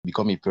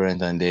become a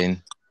parent and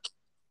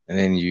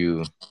then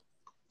you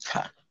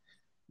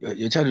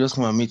your child just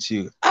come and meet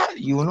you.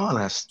 You will not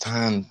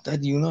understand.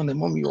 That you will not,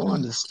 mom, you won't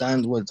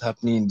understand what's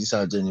happening in this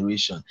our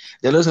generation.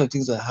 There are lots of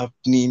things that are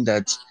happening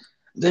that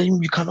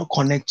then you cannot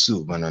connect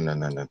to. But no.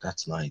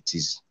 That's not how it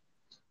is.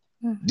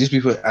 These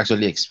people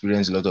actually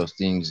experience a lot of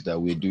things that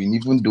we're doing,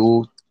 even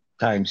though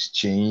times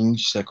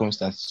change,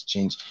 circumstances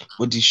change,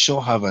 but they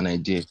sure have an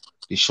idea.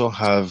 They sure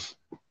have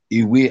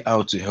a way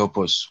out to help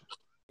us.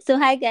 So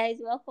hi guys,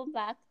 welcome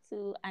back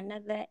to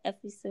another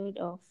episode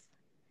of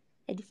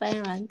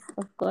Edifying Rant,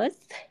 of course.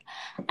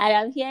 And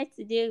I'm here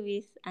today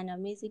with an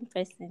amazing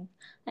person.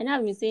 I know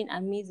I've been saying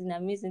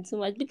amazing too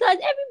much because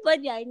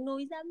everybody I know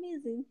is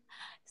amazing.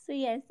 So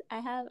yes, I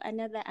have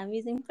another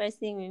amazing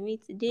person with me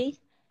today.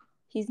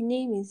 His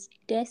name is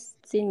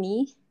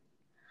Destiny.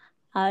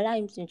 I'll allow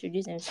him to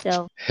introduce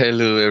himself.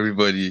 Hello,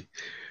 everybody.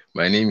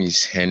 My name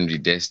is Henry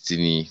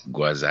Destiny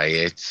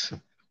Guazayet,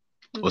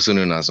 also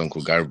known as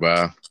Uncle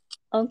Garba.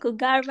 Uncle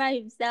Garba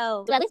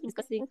himself. We're going to be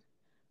discussing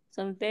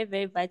some very,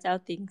 very vital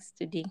things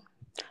today.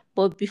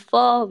 But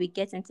before we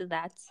get into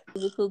that,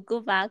 if we could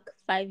go back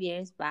 5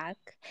 years back,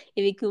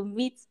 if we could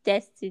meet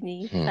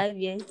Destiny 5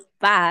 years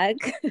back,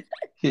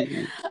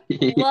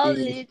 what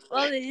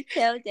will you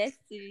tell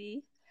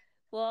Destiny?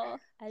 What,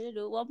 I don't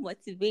know, what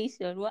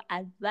motivation, what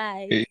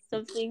advice,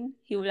 something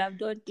he would have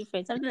done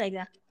different, something like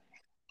that.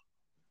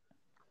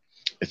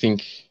 I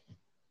think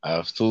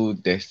I've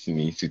told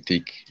Destiny to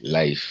take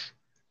life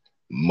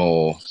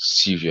more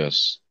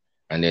serious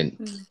and then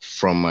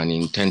from an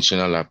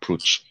intentional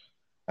approach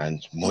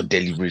and more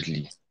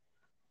deliberately.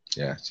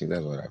 Yeah, I think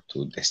that's what I've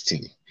told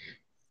Destiny.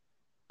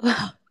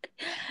 Wow.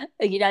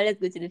 Okay, now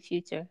let's go to the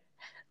future.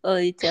 What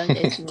will you tell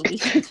Destiny in the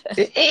future?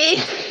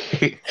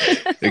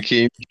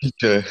 Okay,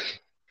 future.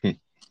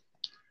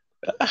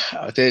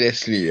 I'll tell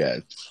Destiny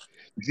that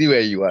you see where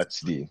you are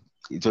today.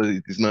 It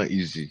is not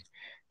easy.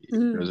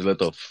 There's a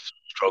lot of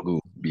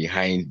struggle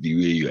behind the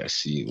way you are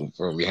seeing,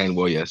 from behind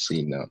what you are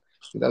seeing now.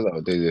 So that's what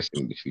I'll tell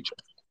Destiny in the future.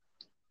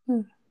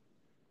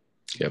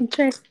 Yep.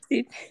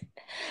 Interesting.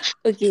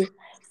 Okay,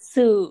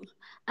 so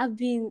I've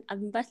been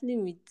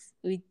battling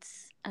with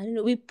I don't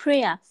know with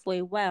prayer for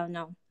a while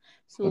now.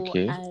 So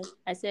Okay.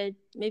 I said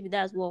maybe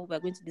that's what we're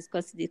going to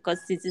discuss today because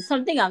it is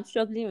something I'm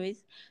struggling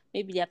with.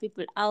 Maybe there are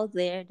people out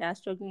there that are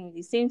struggling with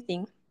the same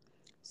thing.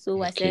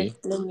 So I said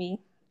Okay.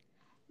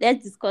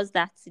 let's discuss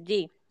that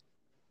today.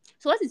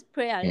 So what is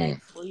prayer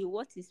like for you?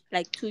 What is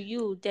like to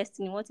you,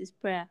 Destiny? What is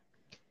prayer?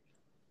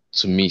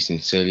 To me,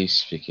 sincerely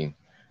speaking,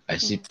 I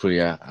see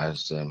prayer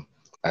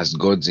as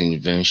God's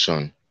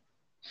invention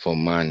for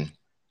man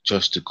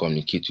just to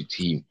communicate with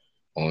him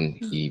on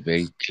a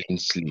very clean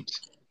slate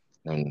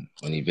and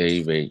on a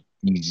very, very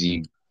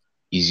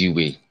easy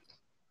way.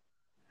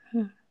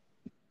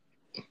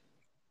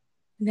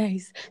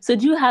 Nice. So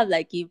do you have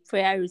like a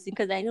prayer routine?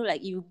 Because I know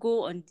like you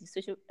go on the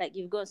social like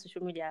you go on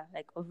social media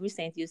like of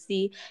recent you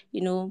see,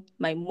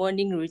 my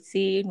morning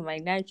routine, my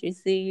night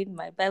routine,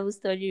 my Bible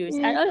study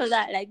routine and all of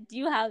that. Like do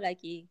you have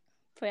like a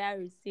prayer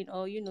routine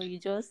or you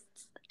just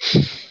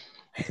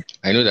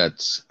I know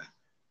that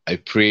I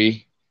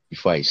pray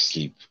before I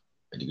sleep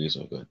by the grace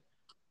of God.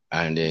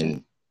 And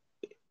then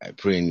I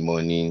pray in the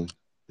morning,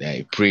 then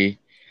I pray.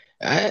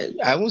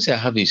 I won't say I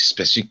have a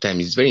specific time.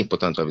 It's very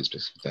important to have a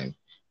specific time.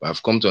 But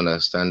I've come to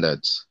understand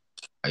that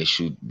I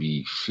should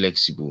be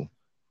flexible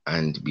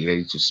and be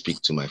ready to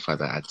speak to my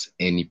father at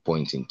any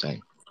point in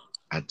time.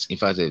 In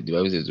fact, the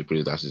Bible says to pray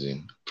without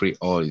ceasing, pray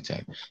all the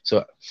time.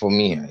 So for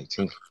me, I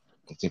think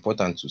it's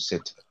important to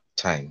set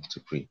time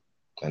to pray,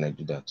 and I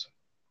do that.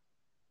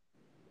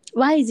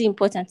 why is it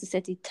important to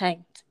set a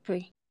time to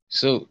pray?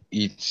 So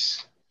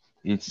it's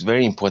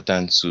very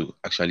important to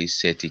actually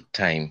set a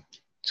time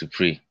to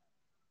pray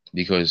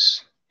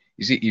because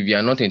you see, if you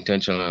are not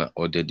intentional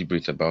or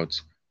deliberate about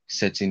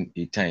setting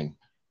a time,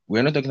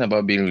 we're not talking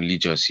about being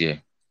religious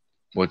here,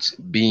 but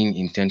being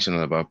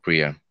intentional about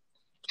prayer.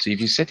 So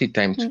if you set a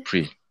time to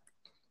pray,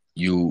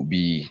 you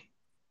be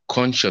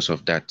conscious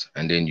of that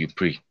and then you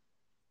pray.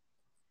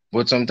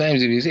 But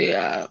sometimes if you say,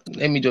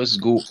 let me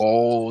just go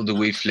all the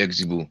way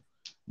flexible,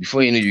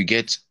 before you know, you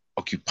get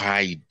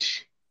occupied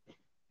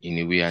in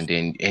a way and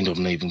then end up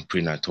not even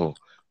praying at all.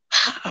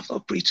 I've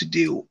not prayed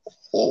today.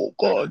 Oh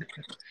God.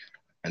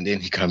 And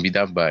then it can be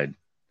that bad.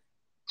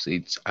 So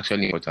it's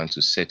actually important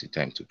to set a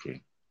time to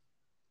pray.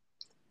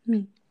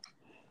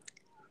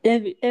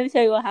 Let me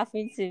tell you what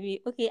happened to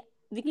me. Okay,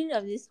 beginning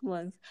of this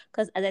month,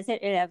 because as I said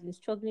earlier, I've been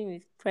struggling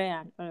with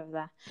prayer and all of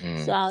that.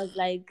 So I was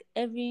like,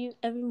 every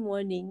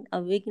morning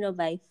I'm waking up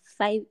by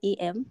 5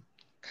 a.m.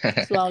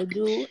 So I'll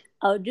do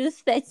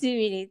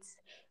 30 minutes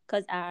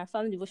because our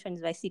family devotion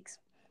is by 6.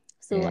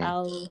 So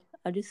I'll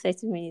do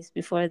 30 minutes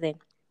before then.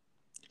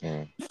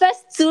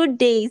 First 2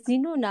 days,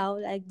 now,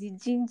 like the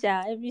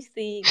ginger,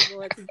 everything.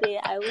 But today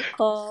I woke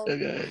up,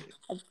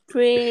 I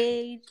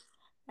prayed,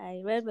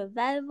 I read my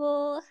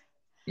Bible.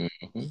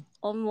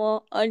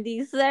 On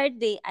the third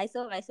day, I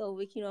saw myself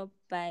waking up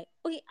by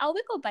I'll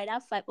wake up by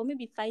that 5 or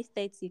maybe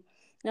 5:30,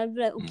 and I'll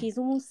be like, okay, it's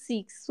almost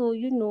 6, so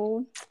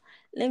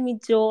Let me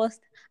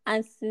just.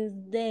 And since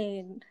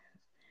then,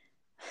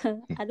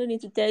 I don't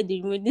need to tell you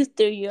the remaining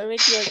story. You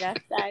already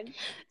understand.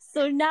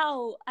 So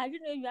now, I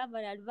don't know if you have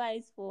an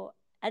advice for.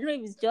 I don't know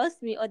if it's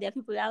just me or there are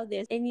people out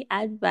there. Any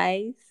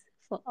advice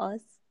for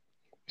us?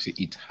 See,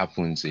 it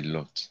happens a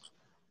lot.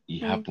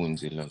 It Mm.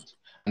 happens a lot.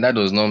 And that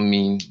does not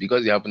mean,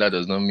 because it happened, that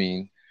does not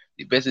mean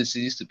the person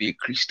seems to be a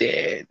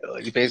Christian,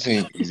 or the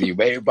person is a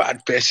very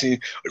bad person, or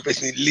the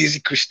person is a lazy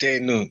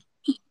Christian. No.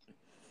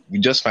 We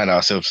just find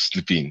ourselves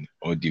sleeping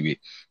all the way.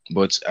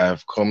 But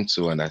I've come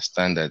to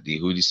understand that the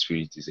Holy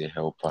Spirit is a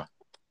helper.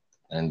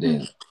 And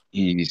then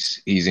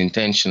he's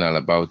intentional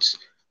about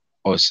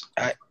us.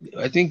 I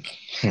think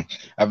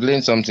I've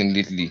learned something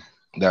lately,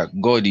 that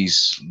God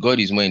is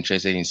more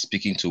interested in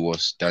speaking to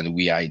us than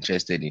we are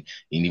interested in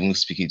even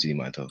speaking to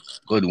him at all.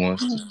 God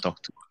wants to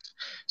talk to us.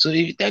 So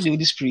if you tell the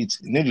Holy Spirit,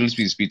 you know, the Holy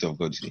Spirit is the Spirit of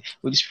God. You say,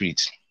 Holy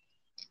Spirit,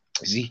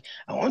 see,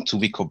 I want to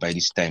wake up by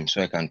this time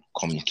so I can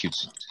communicate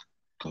with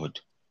God.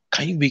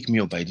 Can you wake me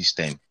up by this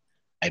time?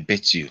 I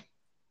bet you.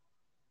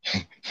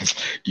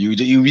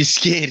 You'll be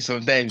scared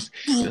sometimes.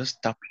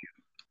 Just tap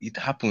you. It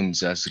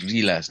happens as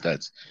real as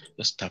that.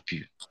 Just tap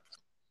you.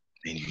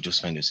 Then you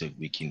just find yourself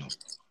waking up.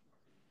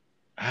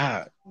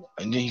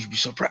 And then you'll be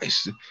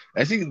surprised.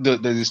 I think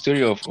there's a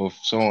story of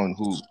someone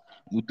who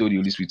told the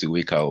Holy Spirit to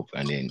wake her up,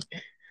 and then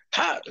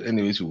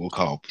anyways, she woke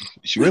her up.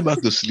 She went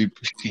back to sleep.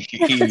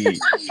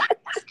 She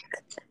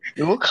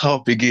woke her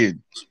up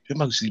again. She went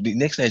back to sleep. The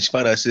next night she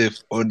found herself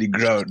on the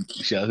ground.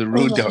 She has Oh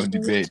rolled my down the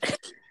God. bed.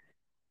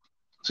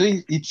 So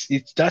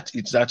it's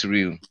that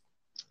real.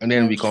 And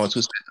then we can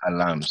also set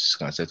alarms.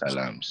 Can set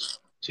alarms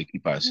to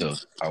keep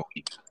ourselves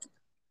awake.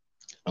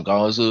 We can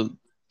also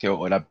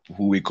tell other people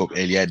who wake up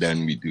earlier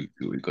than we do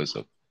to wake us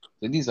up.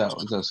 So these are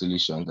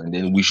solutions. And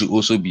then we should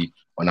also be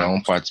on our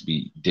own part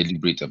be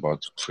deliberate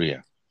about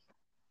prayer.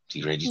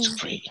 Be ready to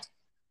pray.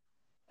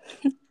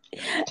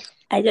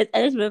 I just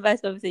remember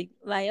something.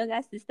 My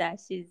younger sister,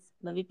 she's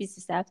my baby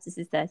sister. I have two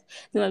sisters.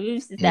 So my baby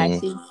sister,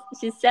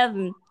 she's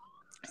 7.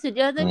 So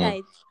the other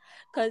night,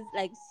 because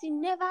like she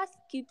never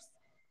skips.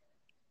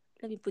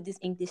 Let me put this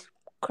English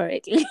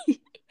correctly.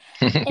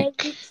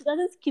 She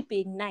doesn't skip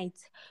a night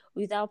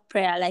without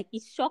prayer. Like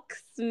it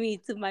shocks me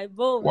to my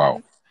Wow.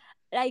 bones.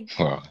 Like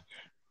Wow.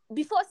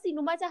 before, see,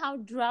 no matter how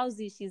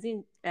drowsy she's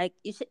in, like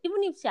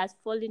even if she has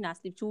fallen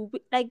asleep,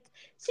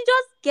 she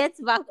just gets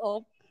back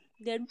up,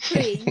 then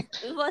prays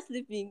before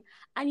sleeping.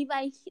 And if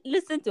I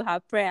listen to her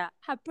prayer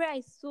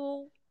is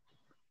so.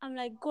 I'm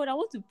like, God, I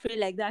want to pray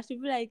like that.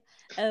 She'll be like,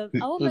 I want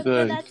Oh my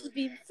God. brother to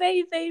be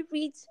very, very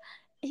rich.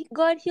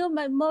 God, heal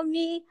my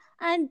mommy.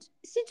 And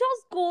she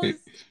just goes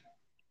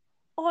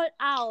all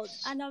out.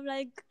 And I'm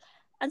like,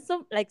 and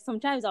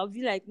sometimes I'll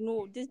be like,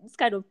 no, this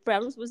kind of prayer,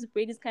 I'm not supposed to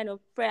pray this kind of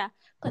prayer.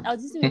 Because I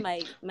was listening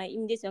with my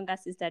immediate younger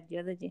sister the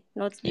other day,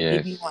 not the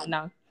baby Yes. one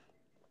now.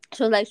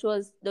 There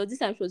was this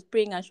time she was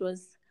praying and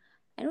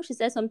I know she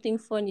said something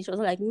funny. She was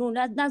like, no,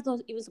 that's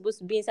not even supposed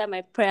to be inside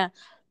my prayer.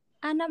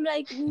 And I'm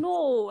like, no,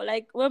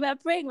 like when we're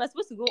praying, we're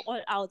supposed to go all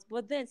out.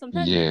 But then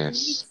sometimes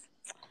Yes.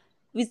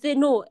 we say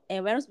no,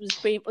 and we're not supposed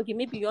to pray. Okay,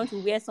 maybe you want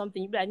to wear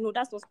something. You'd be like, no,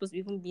 that's not supposed to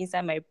even be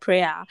inside my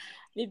prayer.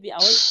 Maybe I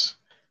want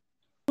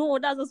no,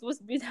 that's not supposed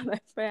to be inside my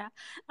prayer.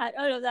 And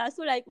all of that.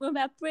 So like when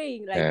we're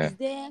praying, like is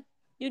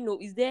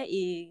there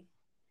a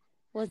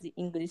what's the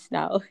English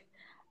now?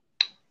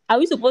 Are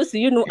we supposed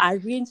to,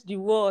 arrange the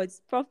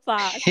words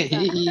proper so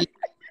that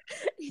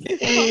it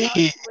come out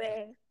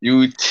well?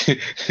 You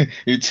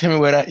you tell me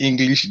whether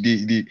English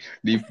the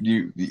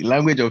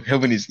language of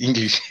heaven is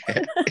English.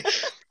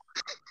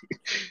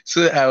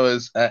 So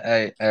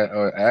I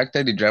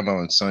acted the drama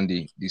on this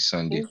Sunday,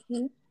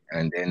 Mm-hmm.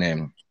 and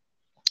then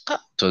it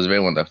was a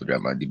very wonderful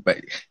drama. I think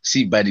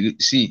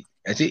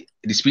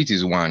the spirit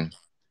is one.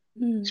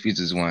 Mm. Spirit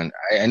is one.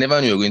 I never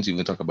knew we were going to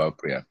even talk about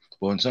prayer,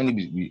 but on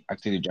Sunday we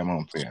acted a drama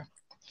on prayer.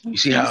 You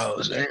see Okay. how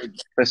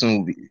person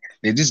will be.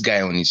 There's this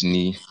guy on his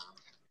knee,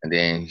 and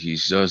then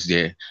he's just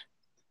there.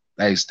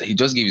 Like he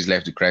just gave his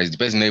life to Christ. The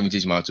person never even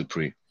teach him how to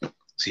pray. So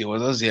he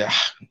was just there.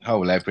 How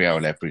will I pray? How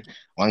will I pray?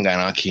 One guy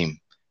now came,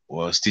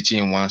 was teaching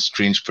him one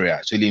strange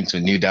prayer, told him to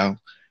kneel down.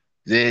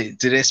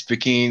 They're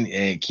speaking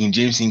King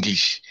James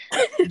English.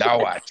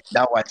 Thou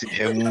art in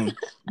heaven,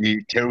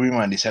 the cherubim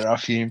and the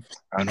seraphim,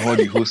 and all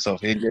the hosts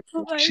of angels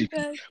Oh my worship.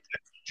 God.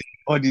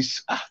 All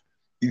this,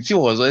 it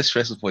was always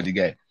stressful for the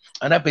guy.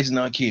 And that person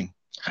now came.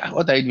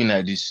 What are you doing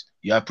like this?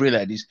 You are praying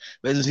like this.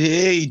 Person say,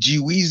 hey, G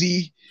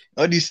Weezy,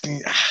 all these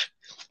things.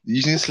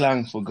 Using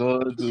slang for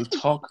God to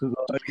talk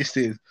about these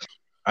things.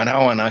 And that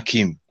one now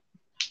came.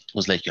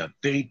 Was like, you are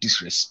very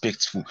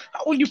disrespectful.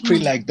 How will you pray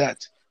like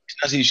that?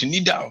 I said, you should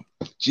kneel down.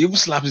 She even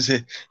slapped and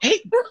said, hey,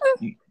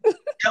 you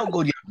tell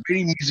God you are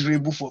very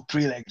miserable for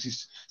praying like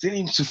this. Tell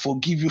him to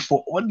forgive you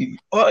for all the.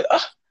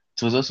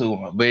 It was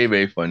also very,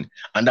 very fun.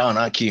 And that one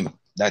now came.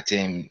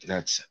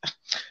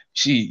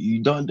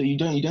 You don't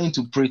need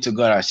to pray to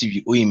God as if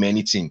you owe him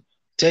anything.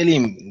 Tell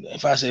him,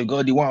 if I say,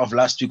 God, the one of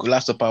last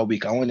upper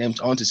week, I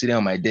want to sit down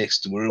on my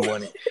desk tomorrow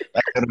morning.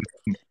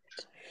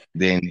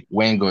 Then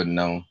when God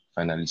now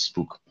finally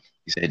spoke,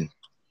 he said,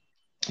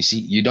 you see,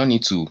 you don't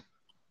need to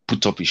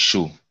put up a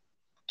show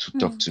to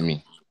talk to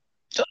me.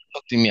 Just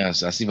talk to me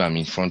as if I'm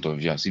in front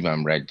of you, as if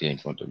I'm right there in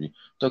front of you.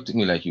 Talk to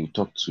me like you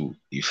talk to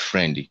a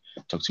friend.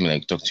 Talk to me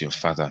like you talk to your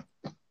father.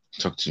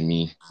 Talk to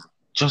me.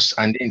 Just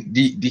and then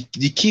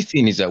the key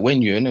thing is that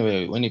whenever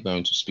you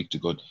want to speak to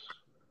God,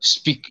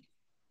 speak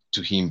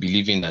to him,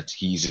 believing that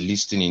he is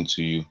listening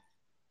to you,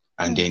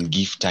 and then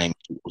give time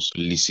to also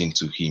listen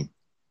to him.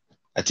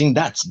 I think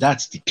that's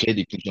the clear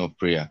definition of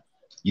prayer.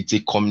 It's a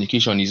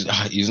communication. It's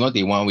not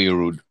a one-way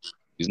road.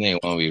 It's not a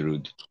one-way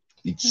road.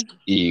 It's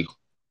a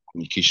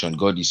communication.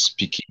 God is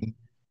speaking.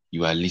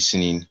 You are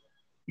listening.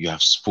 You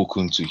have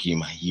spoken to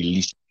him, and he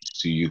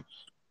listens to you.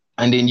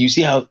 And then you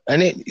see how,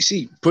 and then you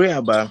see prayer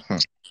about.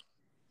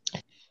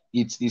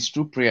 It's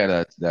through prayer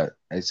that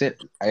I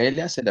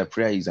earlier said that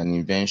prayer is an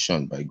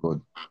invention by God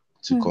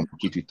to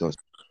communicate with us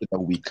so that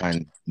we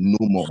can know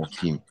more of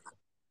him.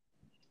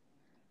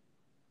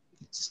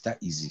 It's that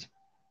easy.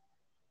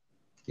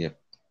 Yep.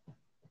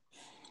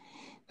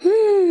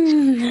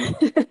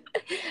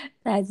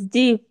 That's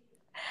deep.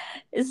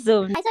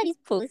 So I saw this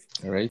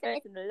post. All right.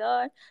 Praise the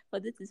Lord, for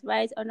this is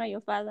right. Honor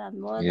your father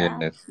and mother.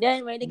 Yes.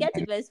 Then when they get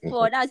to verse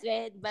 4, that's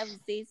where the Bible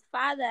says,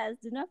 fathers,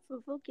 do not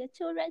provoke your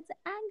children to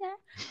anger,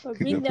 but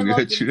bring them up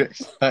in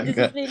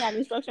discipline and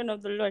instruction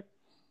of the Lord.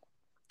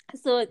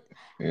 So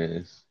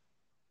yes.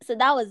 So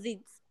that was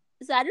it.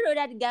 So I don't know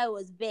that the guy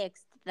was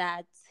vexed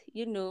that,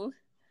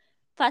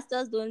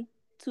 pastors don't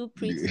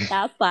preach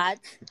that part,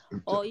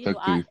 or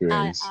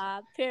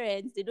our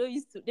parents, they don't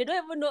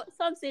even know.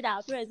 Some say that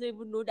our parents don't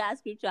even know that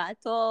scripture at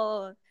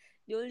all.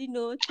 They only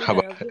know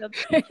children of their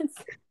parents.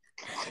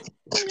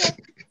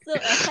 So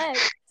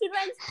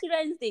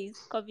Children's Day is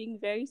coming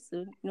very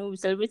soon. We're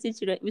celebrating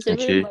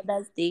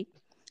Mother's Day,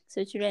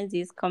 so Children's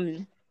Day is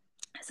coming.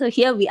 So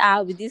here we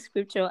are with this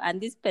scripture and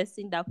this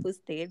person that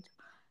posted,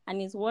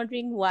 and is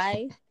wondering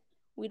why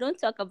we don't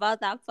talk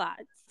about that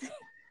part.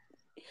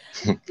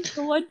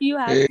 So what do you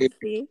have to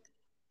say?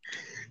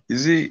 You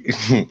see,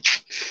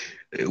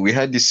 we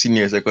had this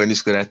senior secondary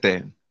school that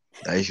time.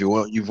 That if you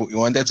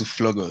wanted to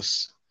flog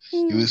us,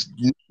 you was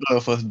all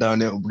of us down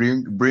there.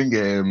 Bring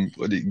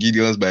the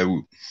Gideon's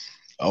Bible.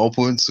 I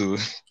open to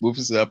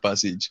that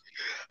passage.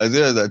 As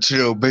well as that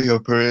children obey your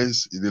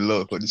parents in the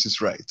Lord, for this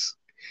is right.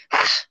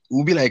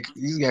 We'll be like,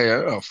 this guy,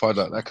 our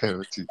father, that kind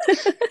of thing.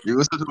 You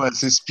also do and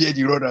say, spare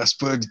the rod and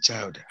spoil the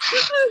child.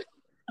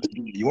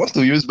 You want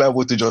to use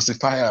Bible to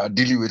justify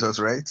dealing with us,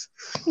 right?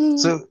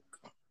 So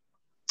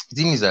the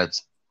thing is that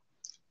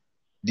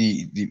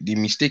the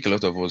mistake a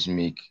lot of us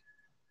make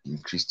in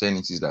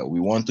Christianity is that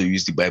we want to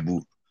use the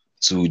Bible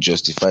to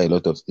justify a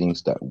lot of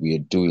things that we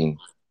are doing,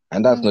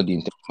 and that's not the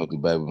intention of the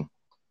Bible.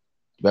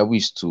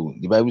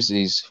 The Bible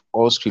says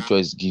all scripture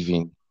is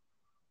given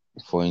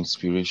for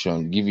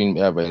inspiration, given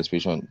by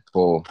inspiration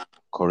for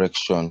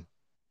correction,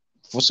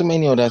 for so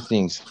many other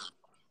things.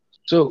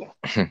 So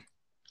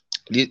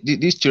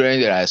these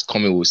children that is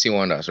coming will see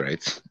wonders,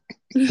 right?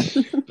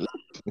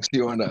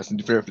 See wonders in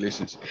different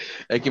places.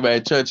 Like in my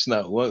church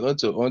now, want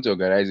to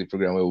organize a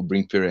program where we'll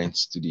bring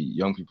parents to the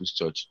young people's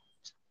church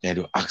and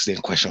they'll ask them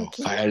questions.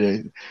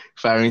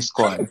 Firing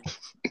squad.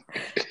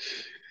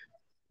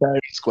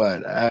 Firing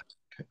squad.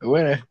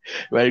 When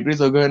by the grace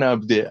of going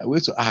up there, I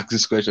want to ask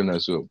this question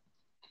as well.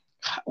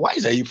 Why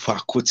is that you for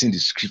quoting the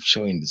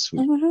scripture in this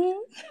way?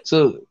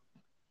 So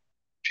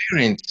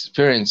parents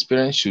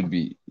should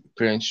be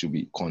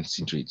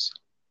considerate.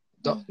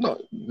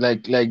 Not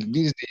like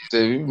these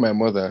days, my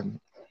mother,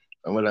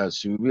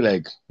 she will be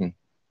like,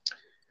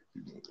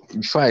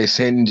 before I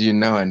send you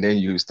now and then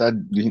you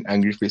start doing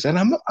angry face, and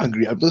I'm not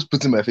angry. I'm just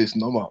putting my face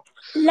normal.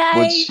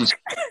 But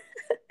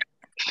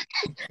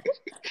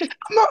I'm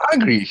not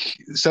angry.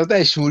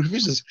 Sometimes she will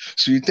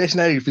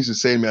intentionally refuse to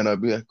send me, and I'll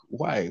be like,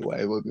 why?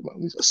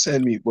 Just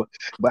send me, but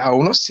I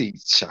will not say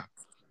it, Sha.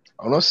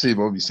 I will not say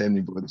Bobby send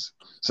me, but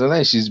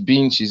sometimes she's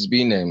been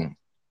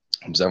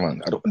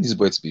observant. I don't want this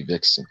boy to be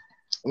vexing. I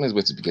don't want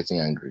this boy to be getting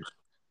angry,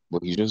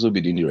 but he should also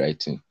be doing the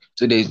right thing.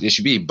 So there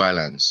should be a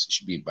balance.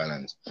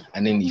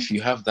 And then if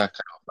you have that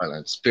kind of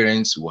balance,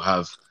 parents will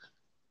have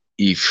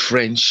a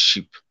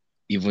friendship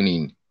even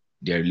in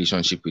their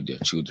relationship with their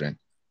children.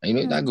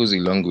 And that goes a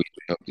long way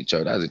to help the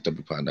child. That's a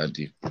topic for that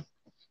day.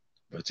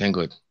 But thank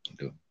God.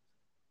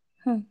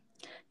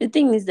 The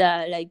thing is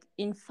that, like,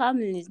 in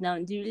families now,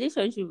 the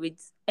relationship with,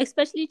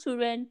 especially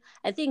children,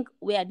 I think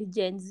we are the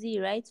Gen Z,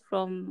 right?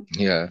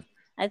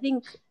 I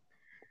think,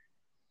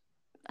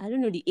 I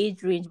don't know the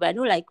age range, but I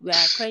know, like, we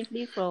are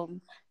currently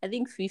from, I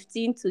think,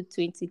 15 to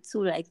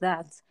 22, like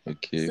that.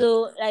 Okay.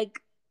 So,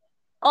 like,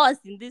 us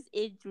in this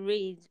age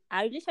range,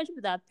 our relationship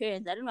with our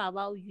parents, I don't know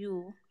about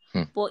you,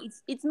 but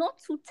it's not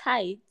too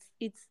tight.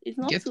 It's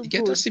not too good.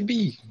 Get us a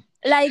B.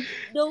 Like,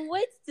 the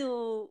wait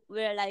till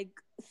we're like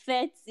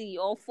 30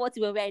 or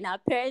 40 when we're in our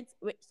parents,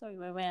 when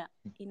we're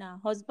in our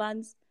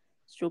husband's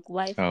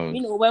wife, when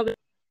we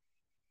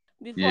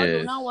before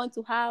they now want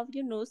to have,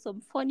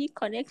 some funny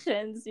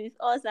connections with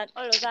us and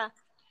all of that.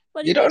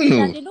 But the thing is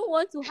that they don't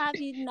want to have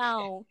it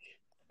now.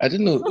 I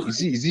don't know.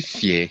 Is it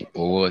fear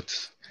or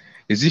what?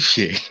 Is it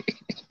fear?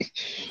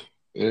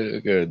 Oh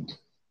God.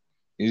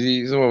 You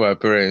see, some of our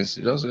parents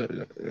just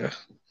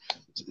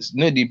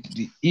no.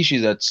 The issue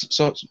is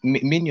that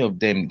many of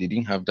them, they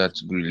didn't have that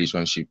good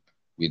relationship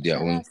with their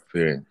So own that's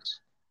parents.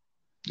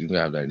 They don't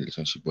have that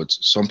relationship, but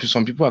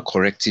some people are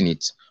correcting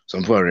it.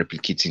 Some people are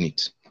replicating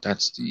it.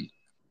 That's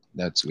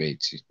where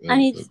it is. Where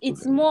and the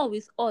it's problem is. more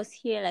with us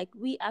here, like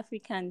we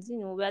Africans,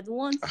 we are the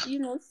ones,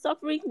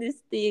 suffering this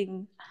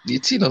thing. The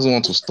thing doesn't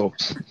want to stop.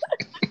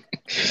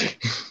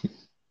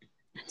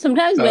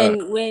 Sometimes Uh,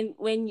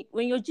 when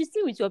you're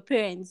gisting with your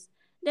parents,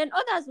 then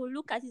others will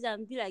look at it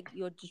and be like,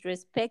 you're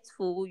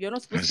disrespectful. You're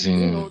not supposed to as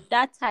be, in,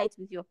 that tight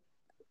with your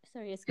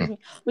sorry, excuse me,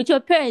 with your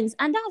parents,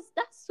 and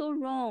that's so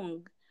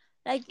wrong.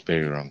 Like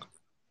very wrong.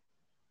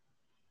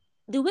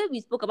 the way we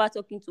spoke about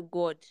talking to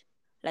God,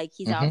 like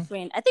he's our Mm-hmm.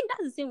 friend. I think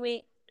that's the same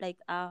way, like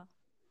our,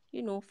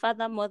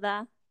 father,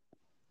 mother,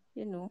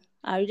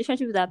 our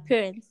relationship with our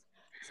parents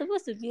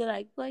supposed to be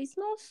like, but it's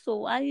not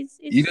so. And it's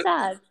You know,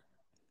 sad.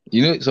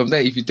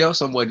 sometimes if you tell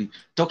somebody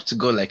talk to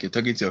God like you're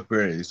talking to your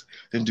parents,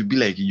 then to be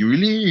like, you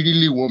really,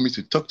 really want me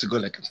to talk to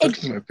God like I'm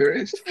talking to my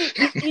parents?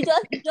 You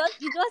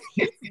just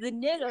hit the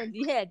nail on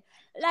the head.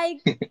 Like,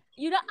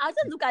 I'll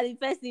just look at the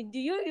person. Do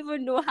you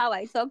even know how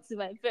I talk to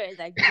my parents?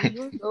 Like, do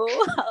you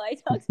know how I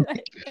talk to my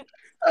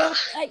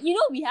parents? Like,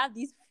 we have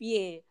this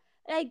fear.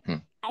 Like, Hmm.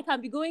 I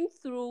can be going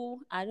through,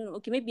 I don't know,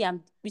 okay, maybe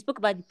we spoke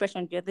about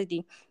depression the other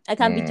day. I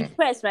can be Mm,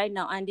 depressed right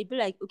now, and they be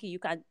like, okay, you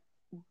can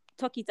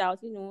talk it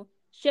out,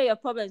 share your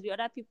problems with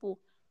other people.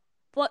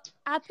 But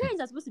our parents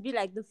are supposed to be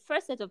like the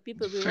first set of the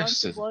people we run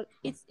first to. set. But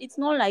it's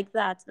not like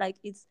that. Like,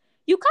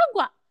 you can't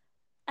go.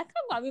 I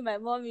can't go and meet my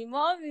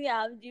mommy,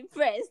 I'm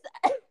depressed.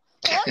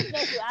 What's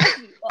next to ask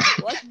me?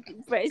 What's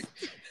depressed?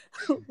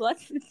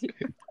 What's depressed?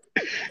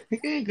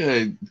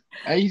 Good.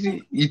 I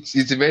see.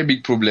 It's a very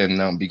big problem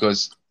now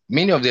because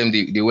many of them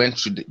they went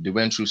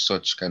through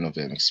such kind of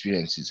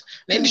experiences.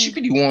 Then they should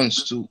be the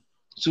ones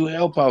to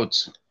help out.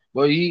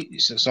 But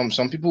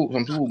some people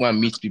want to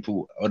meet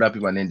people, other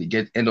people, and then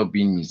they end up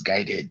being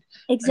misguided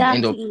and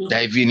end up Exactly.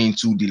 diving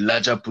into the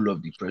larger pool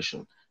of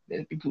depression.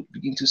 Then people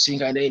begin to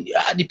sing, and then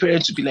the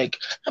parents will be like,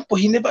 "Ah, but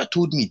he never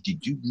told me.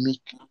 Did you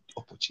make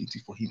opportunity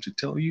for him to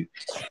tell you?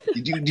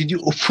 Did you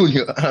open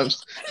your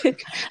arms?"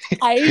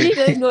 I really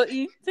don't know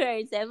if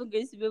parents are ever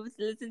going to be able to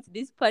listen to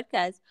this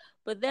podcast.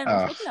 But then we're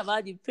Ah, talking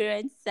about the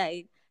parents'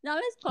 side. Now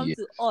let's come yeah,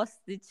 to us,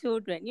 the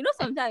children.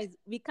 Sometimes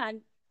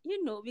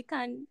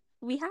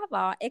we have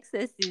our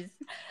excesses.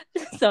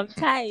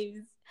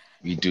 Sometimes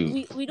we do.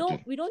 we We do.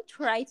 don't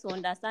try to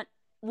understand.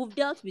 We've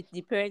dealt with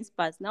the parents'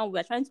 part. Now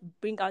we're trying to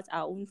bring out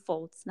our own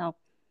faults. Now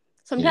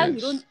sometimes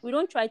we Yes, don't we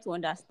don't try to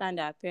understand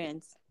our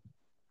parents.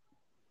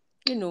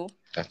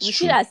 that's We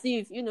feel true. as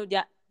if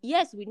they're,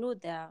 yes, we know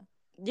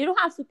they don't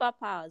have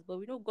superpowers, but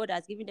we know God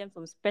has given them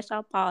some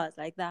special powers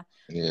like that.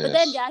 But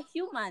then they Yes, are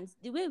humans.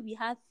 The way we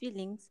have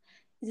feelings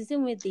is the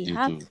same way they you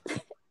have do.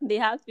 they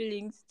have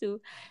feelings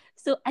too.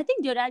 So I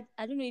think the other,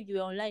 I don't know if you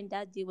were online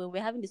that day when we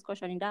were having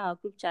discussion in that our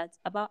group chat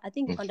about, I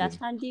think, Okay.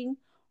 understanding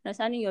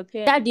your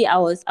parents. That day I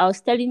was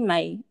telling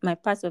my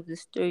part of the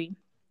story.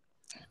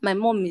 My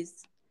mom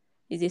is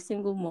a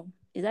single mom.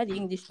 Is that the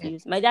English to Mm,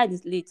 use? My dad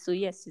is late, so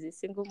yes, she's a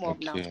single mom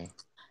now. okay.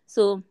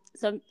 So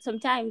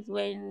sometimes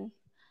when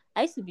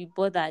I used to be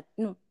bothered,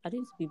 no, I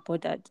didn't used to be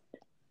bothered.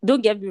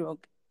 Don't get me wrong,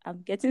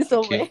 I'm getting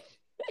somewhere. Okay.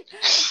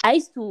 I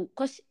used to,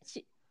 cause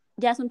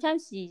there are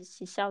sometimes she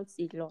shouts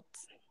a lot.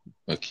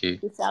 Okay.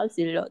 She shouts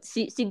a lot.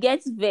 She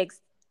gets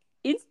vexed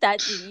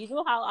instantly. You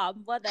know how our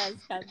mothers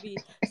can be.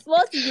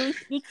 Small thing,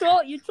 you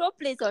throw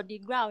plates on the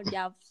ground. They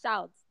have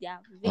shouts. They have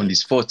On the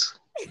vexed. spot.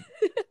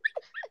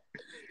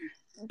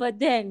 But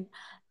then,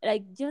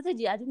 like the other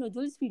day, I don't know. The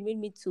Holy Spirit made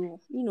me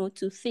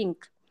to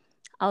think.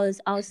 I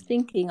was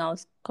thinking. I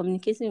was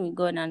communicating with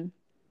God, and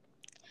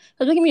it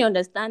was making me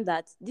understand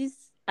that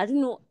this. I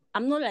don't know.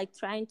 I'm not like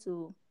trying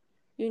to,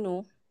 you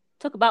know,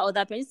 talk about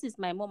other parents. This is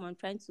my mom. I'm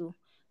trying to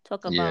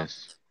talk about.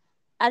 Yes.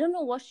 I don't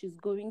know what she's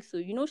going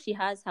through. She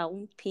has her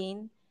own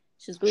pain.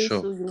 She's going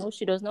Sure. through.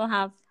 She does not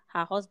have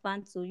her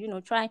husband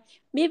to, try.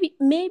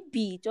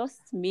 Maybe,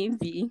 just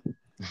maybe,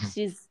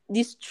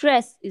 the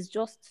stress is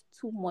just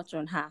too much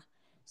on her.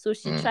 So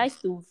she Mm, tries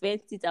to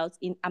vent it out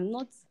in. I'm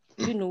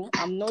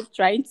not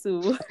trying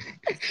to,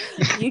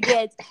 you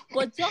get,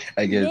 but just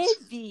I get.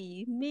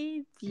 maybe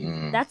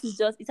Mm, that is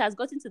just. It has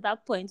gotten to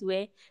that point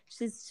where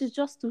she's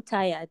just too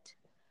tired.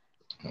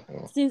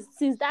 uh-oh.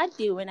 Since that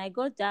day when I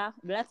got that,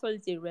 let's call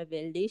it a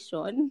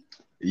revelation.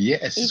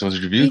 Yes, it if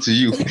was revealed if to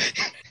you.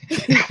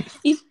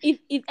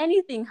 if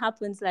anything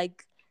happens,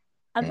 like,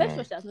 I'm very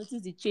sure Mm. she has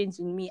noticed the change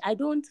in me. I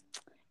don't,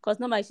 because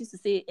normally she used to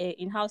say,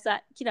 in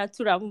Hausa, "Kina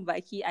tura mun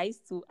baki." I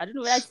don't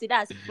know whether to say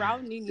that's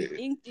frowning in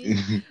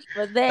English,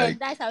 but then Like,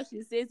 that's how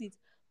she says it.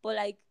 But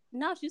like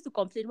now she used to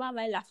complain, "Why am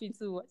I laughing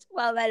too much?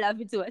 Why am I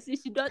laughing too much?"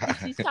 If she does, if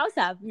she shouts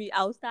at me,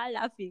 I'll start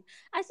laughing,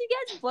 and she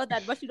gets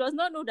bothered. But she does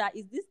not know that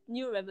is this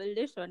new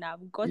revelation I've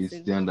it's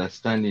gotten. the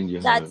understanding you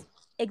That have.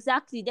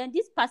 exactly. Then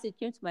this passage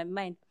came to my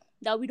mind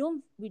that we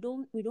don't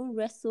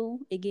wrestle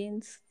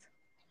against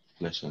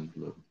Flesh and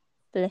blood.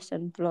 flesh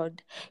and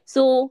blood.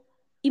 So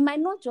it might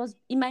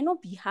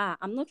not be her.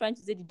 I'm not trying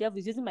to say the devil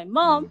is using my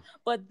mom,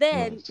 but No,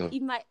 then at all.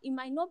 it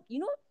might not,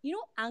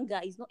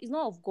 anger is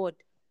not of God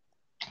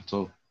At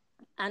all.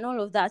 and all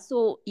of that.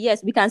 So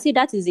yes, we can say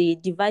that is a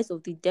device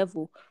of the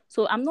devil.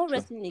 So I'm not True.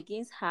 wrestling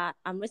against her,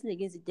 I'm wrestling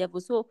against the devil.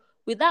 So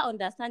with that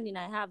understanding,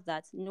 I have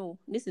that no,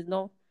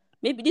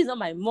 maybe this is not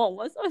my mom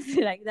or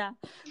something like that.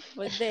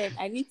 But then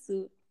I need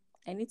to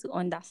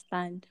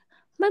understand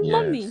my Yeah.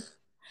 mommy.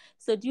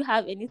 So do you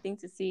have anything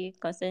to say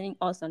concerning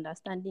us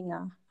understanding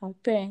our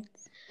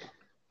parents?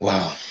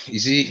 Wow. You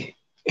see,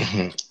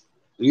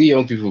 we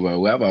young people,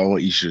 we have our own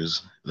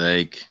issues.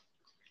 Like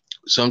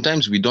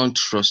sometimes we don't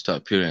trust our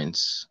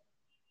parents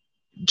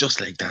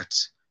just like that,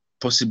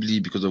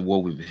 possibly because of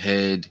what we've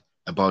heard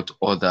about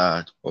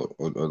other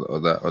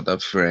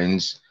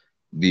friends.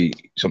 The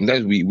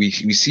sometimes we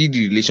see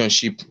the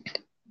relationship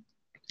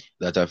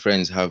that our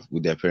friends have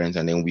with their parents,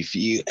 and then we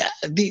feel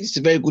this is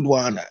a very good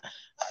one.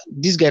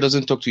 This guy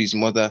doesn't talk to his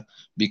mother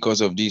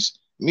because of this.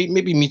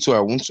 Maybe me too. I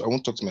won't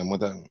talk to my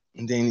mother,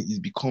 and then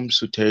it becomes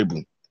so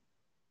terrible.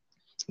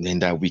 Then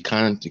that we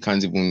can't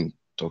even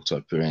talk to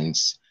our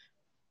parents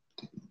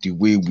the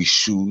way we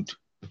should.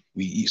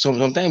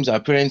 Sometimes our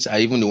parents are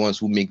even the ones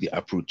who make the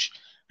approach,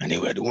 and they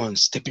were the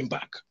ones stepping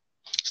back.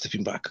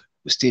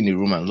 We stay in the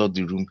room and lock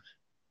the room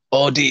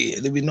all day.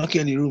 They'll be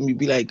knocking on the room. You'll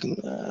be like,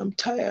 I'm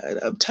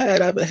tired,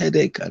 I have a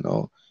headache and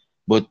all.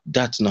 But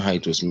that's not how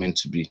it was meant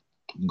to be.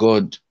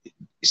 God,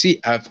 see,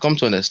 I've come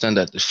to understand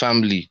that a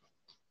family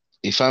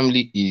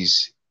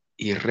is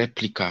a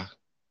replica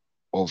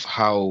of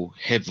how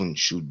heaven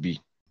should be.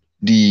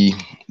 The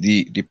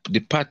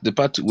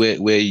part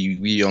where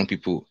we young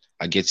people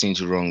are getting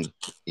it wrong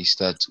is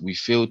that we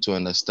fail to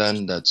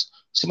understand that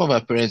some of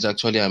our parents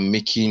actually are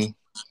making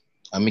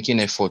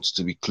efforts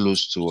to be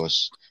close to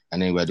us,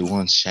 and then we're the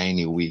ones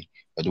shying away,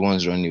 we're the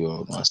ones running away,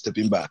 we're the ones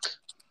stepping back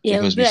Yeah,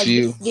 we'll because be we like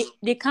feel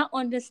they can't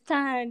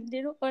understand.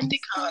 They don't they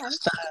can't understand.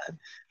 understand.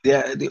 They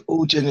are the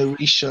old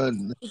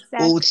generation,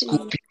 old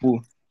school Exactly.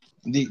 people.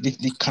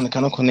 They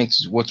cannot connect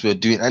with what we're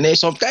doing. And then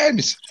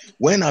sometimes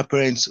when our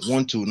parents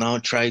want to now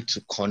try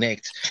to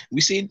connect, we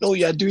say, no,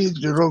 you're doing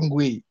it the wrong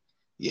way.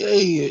 Yeah,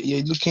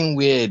 you're looking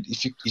weird.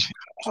 If you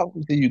how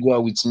could you go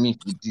out with me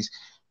with this?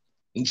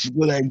 If you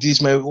go like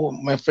this,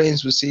 my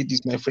friends will say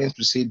this, my friends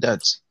will say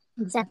that.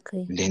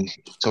 Exactly. Then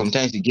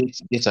sometimes it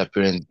gets our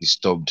parents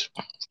disturbed.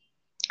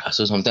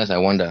 So sometimes I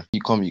wonder,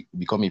 become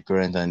a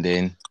parent, and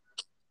then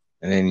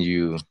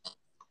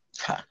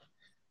ha,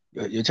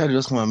 your child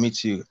just come and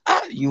meet you.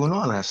 You will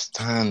not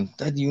understand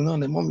that. You know,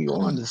 the mom, you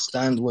won't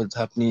understand what's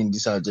happening in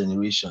this our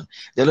generation.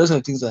 There are lots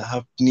of things that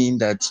are happening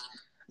that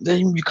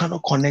then you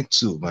cannot connect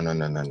to. But no,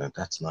 no, no, no,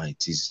 that's not how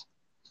it is.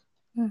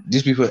 Mm.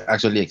 These people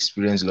actually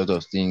experience a lot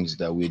of things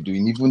that we're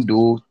doing, even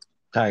though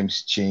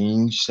times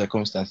change,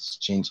 circumstances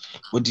change,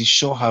 but they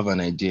sure have an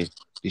idea.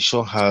 They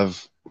sure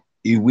have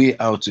a way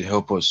out to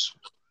help us.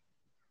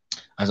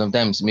 And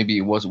sometimes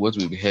maybe what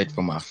we've heard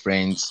from our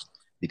friends,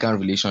 the kind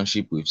of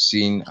relationship we've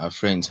seen our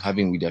friends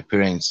having with their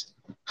parents.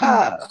 Mm.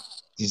 Ha!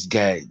 This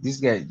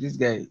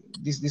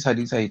how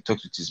he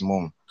talks with his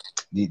mom.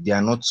 They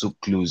are not so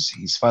close.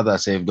 His father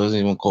self doesn't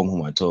even come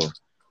home at all.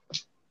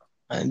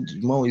 And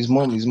his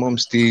mom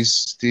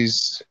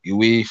stays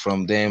away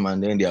from them,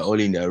 and then they are all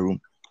in their room.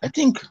 I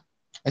think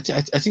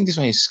this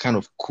one is kind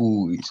of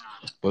cool,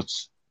 but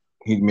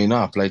it may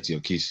not apply to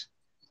your case.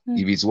 Mm.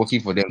 If it's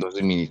working for them,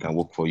 doesn't mean it can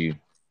work for you.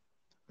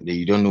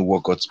 You don't know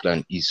what God's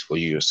plan is for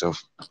you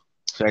yourself.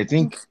 So I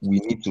think we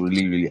need to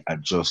really, really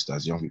adjust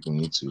as young people. We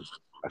need to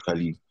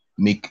actually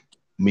make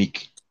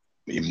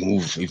a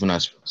move, even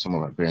as some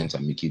of our parents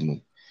are making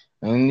move.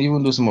 And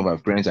even though some of our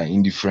parents are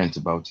indifferent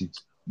about it,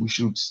 we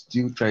should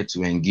still try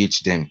to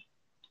engage them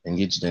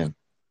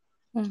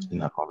Mm.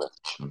 in our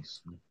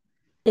conversations.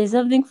 There's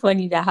something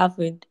funny that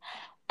happened.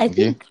 I Okay?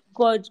 think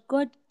God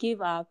gave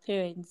our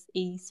parents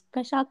a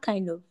special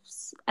kind of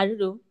I don't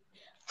know.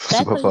 Should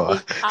I call it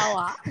Superpower. a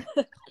power?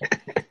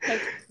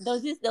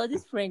 Because there was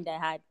this friend I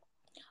had.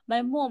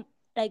 My mom,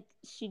 like,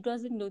 she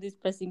doesn't know this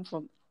person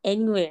from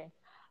anywhere,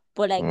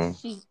 but like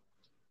Mm,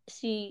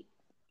 she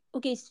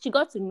okay, she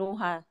got to know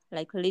her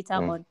like later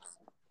mm, on.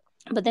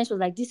 But then she was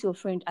like, "This your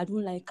friend? I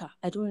don't like her.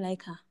 I don't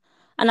like her."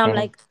 And I'm mm,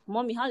 like,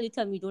 "Mommy, how do you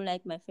tell me you don't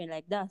like my friend?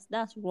 Like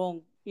that's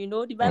wrong. The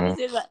Bible mm.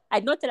 says that I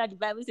don't tell her the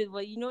Bible says,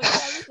 but the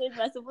Bible says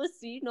we're supposed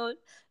to,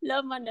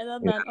 love one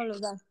another Yeah. and all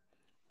of that."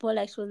 But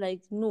like she was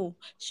like, no,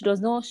 she does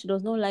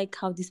not like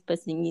how this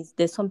person is.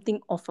 There's something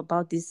off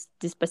about this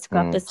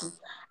particular Mm, person.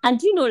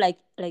 And like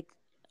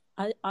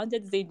I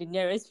wanted to say in the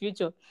nearest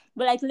future,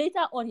 but like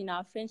later on in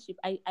our friendship,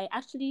 I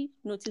actually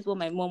noticed what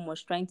my mom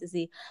was trying to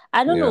say.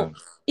 I don't yeah. know.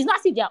 It's not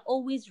as if they're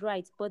always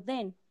right, but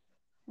then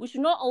we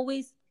should not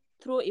always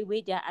throw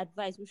away their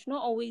advice. We should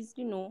not always,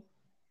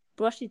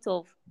 brush it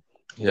off.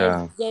 There's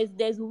Yeah. there's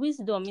there's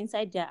wisdom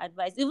inside their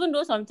advice, even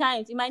though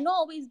sometimes it might not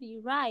always be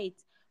right.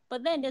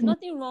 But then there's Mm,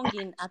 nothing wrong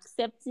in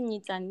accepting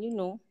it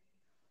and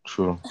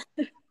true.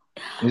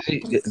 You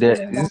see, all of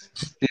that.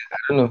 I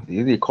don't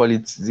know, they call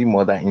it the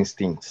mother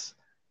instincts.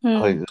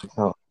 Call Hmm. it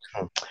no.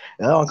 I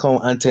don't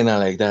come antenna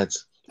like that.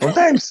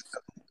 Sometimes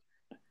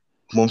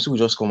Momsy will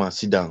just come and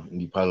sit down in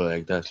the parlor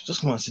like that.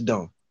 Just come and sit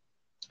down.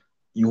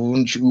 You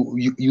won't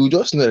you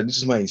just know that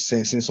this woman is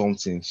sensing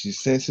something. She's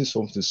sensing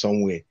something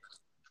somewhere.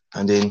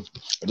 And then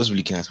I just be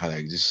looking at her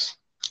like this.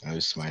 I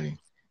was smiling.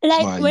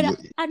 Like Smile.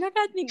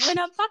 another thing, when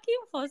I'm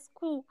packing for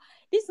school,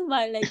 this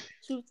woman like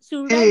she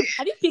Hey, remind me,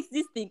 have you picked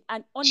this thing?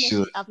 And she,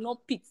 honestly, I've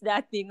not picked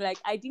that thing. Like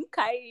I didn't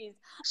carry it.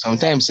 I'm like,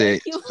 sometimes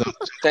thank you.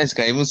 sometimes it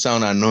can even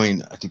sound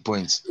annoying at the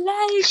point.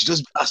 Like She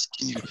just be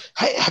asking you,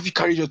 "Hey, have you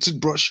carried your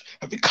toothbrush?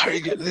 Have you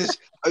carried this?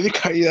 Have you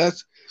carried that?"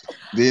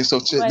 Then so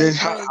oh my then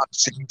god.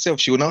 herself,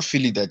 she will not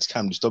feel it that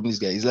I'm disturbing this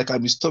guy. It's like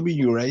I'm disturbing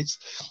you, right?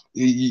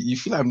 You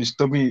feel I'm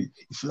disturbing you.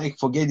 You feel like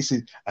forget this,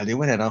 and then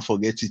when I don't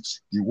forget it,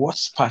 the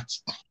worst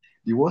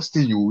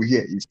thing you will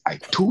hear is "I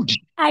told you."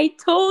 I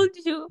told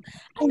you.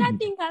 And Told that you.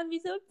 thing can be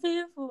so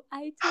painful.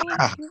 I told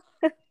Ah, you.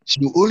 she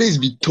will always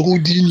be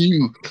tolding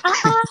you.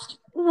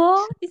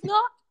 Well, it's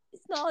not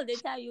all the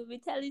time you'll be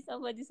telling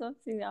somebody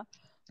something now.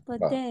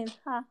 But Ah, then,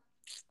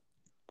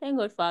 thank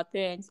God for our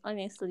parents,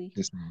 honestly.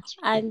 this is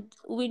true. And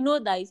we know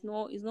that it's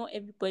not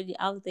everybody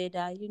out there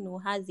that,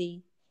 has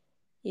a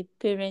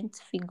parent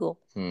figure.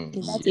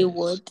 Is that a Yes,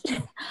 word?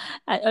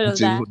 And all of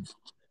it's a that.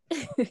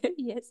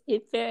 Yes, a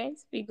parent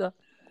figure.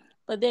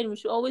 But then we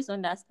should always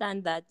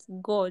understand that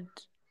God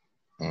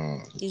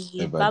is it's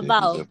the ever there. Baba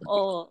It's of ever there.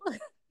 all.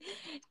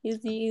 Is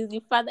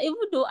the Father. Even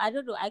though I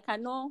don't know,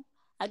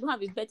 I don't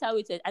have a better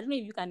way to. I don't know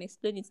if you can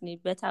explain it in a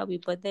better way.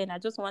 But then I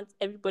just want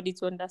everybody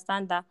to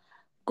understand that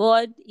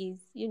God is,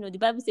 the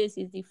Bible says,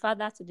 is the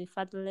father to the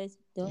fatherless,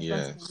 the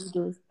husband to the Yes.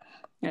 widows,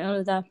 and all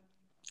of that.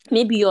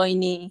 Maybe you're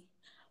in a,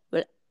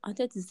 well, I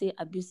wanted to say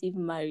abusive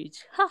marriage.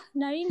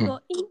 Now you know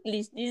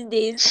English these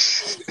days.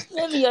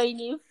 Maybe you're in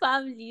a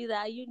family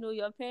that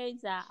your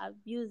parents are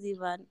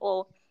abusive, and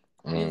or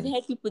you've Mm.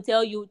 heard people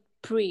tell you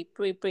pray,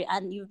 pray, pray,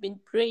 and you've been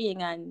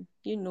praying, and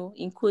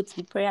in quotes,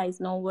 the prayer is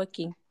not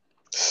working.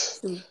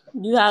 So,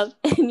 do you have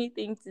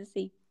anything to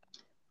say?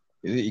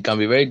 It can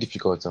be very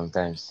difficult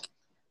sometimes.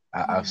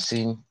 I've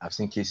Mm,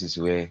 seen cases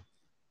where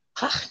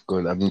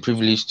God, I've been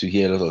privileged to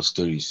hear a lot of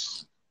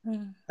stories.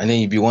 mm, And then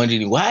you'd be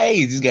wondering, why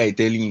is this guy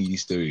telling you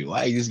this story?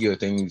 Why is this girl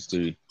telling you this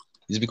story?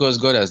 It's because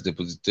God has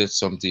deposited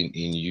something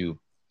in you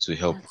to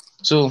help. that's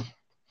So,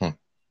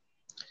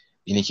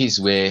 in a case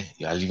where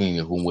you are living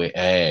in a home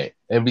where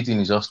everything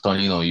is just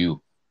turning on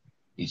you,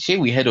 say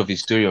we heard of a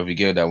story of a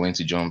girl that went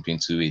to jump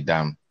into a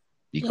dam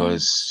yes.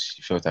 because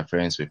she felt her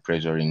parents were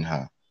pressuring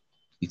her.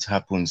 It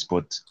happens,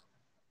 but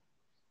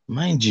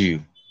mind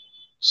you,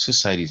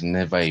 suicide is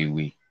never a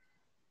way.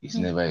 It's Mm,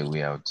 never a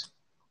way out.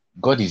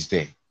 God is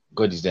there.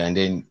 God is there, and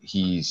then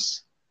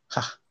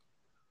ha,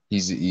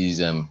 he's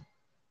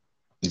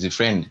a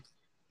friend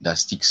that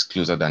sticks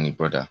closer than a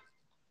brother,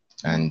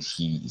 mm, and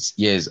his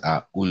ears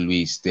are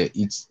always there.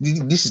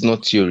 This is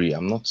not theory.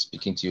 I'm not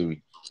speaking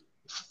theory.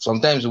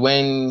 Sometimes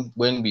when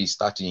we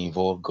start to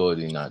involve God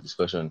in our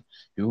discussion,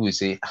 people will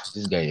say,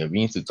 "This guy, you're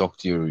beginning to talk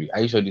theory.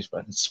 Are you sure this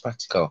it's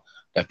practical?"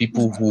 There are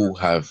people mm, who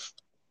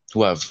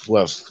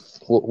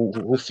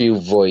feel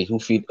void, who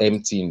feel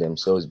empty in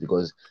themselves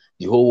because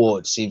the whole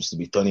world seems to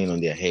be turning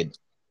on their head,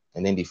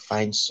 and then they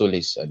find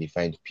solace and they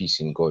find peace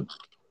in God.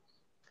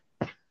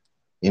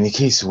 In a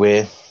case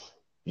where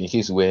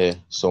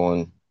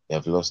someone they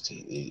have lost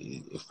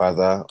a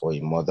father or a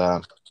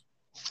mother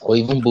or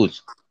even both,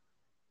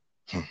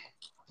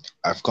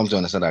 I've come to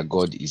understand that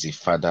God is a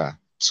father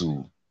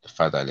to the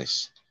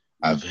fatherless.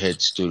 I've mm,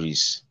 heard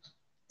stories.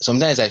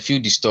 Sometimes I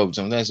feel disturbed.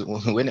 Sometimes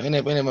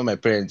whenever my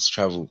parents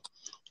travel,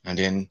 and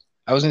then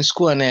I was in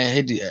school and I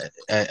heard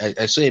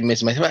I saw a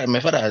message. My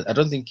father, I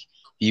don't think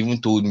he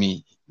even told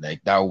me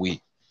like that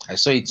way. I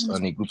saw it mm,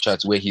 on a group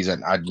chat where he's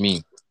an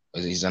admin.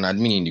 He's an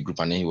admin in the group,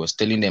 and then he was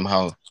telling them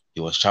how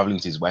he was traveling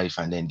with his wife,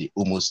 and then they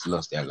almost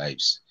lost their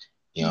lives.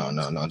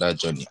 mm, On that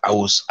journey.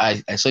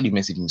 I saw the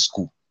message in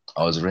school.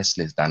 I was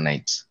restless that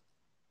night.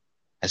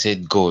 I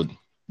said, God,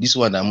 this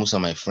one that most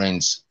of my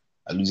friends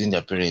are losing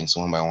their parents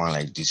one by one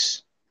like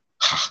this.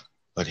 Ha,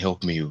 but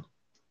help me, you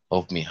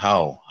help me.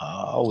 How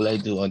will I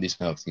do all this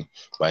kind of thing?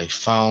 But I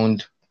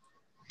found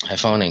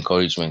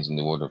encouragement in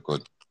the word of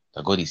God.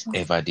 That God is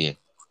ever there.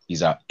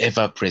 He's our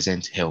ever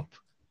present help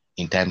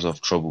in times of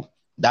trouble.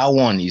 That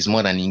one is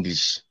more than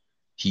English.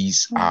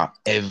 He's mm, our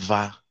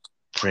ever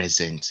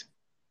present.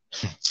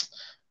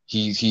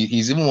 He's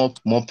even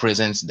more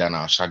present than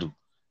our shadow.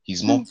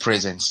 He's more mm.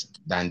 present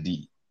than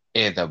the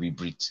air that we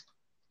breathe.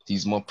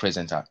 He's more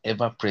present, our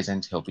ever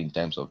present help in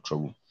times of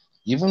trouble.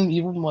 Even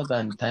more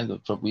than times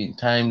of trouble, in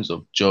times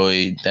of joy,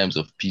 in times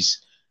of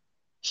peace,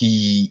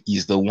 he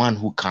is the one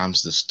who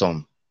calms the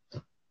storm.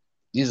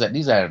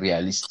 These are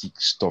realistic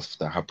stuff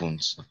that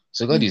happens.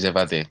 So God is Mm.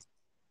 ever there.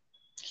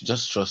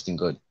 Just trust in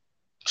God.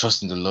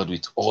 Trust in the Lord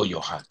with all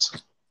your heart.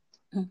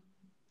 Mm.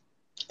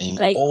 In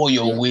Like all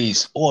your you,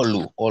 ways,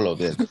 all of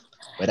them.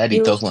 Whether they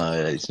you talk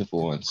about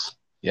simple ones.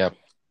 Yep.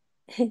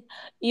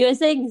 you were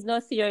saying it's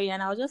not theory,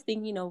 and I was just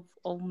thinking of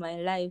my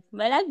life.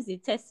 My life is a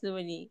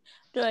testimony.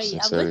 Don't worry,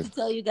 I'm going Sincerely. to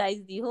tell you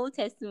guys the whole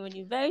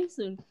testimony very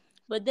soon.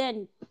 But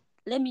then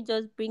let me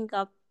just bring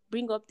up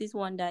this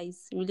one that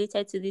is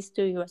related to this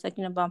story we were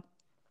talking about.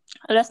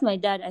 I lost my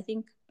dad. I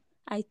think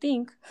I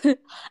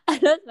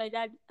lost my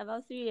dad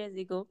about 3 years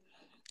ago.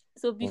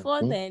 So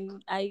before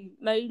then, my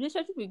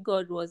relationship with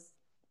God was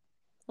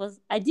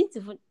I didn't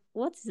even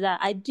what is that?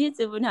 I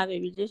didn't even have a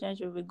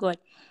relationship with God.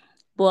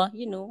 But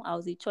I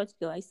was a church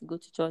girl. I used to go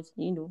to church,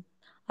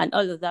 and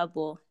all of that.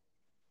 But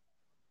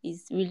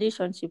it's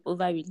relationship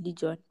over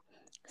religion.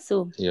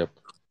 So Yep.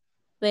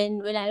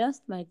 when I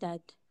lost my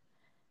dad,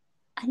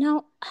 and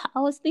now I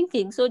was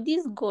thinking, so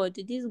this God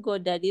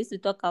that they used to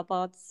talk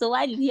about, so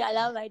why did he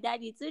allow my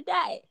daddy to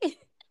die?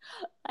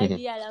 Why did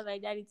he allow my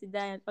daddy to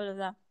die and all of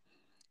that?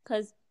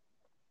 Because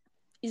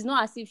it's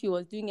not as if he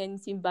was doing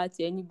anything bad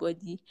to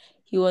anybody.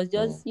 He was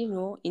just,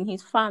 in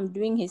his farm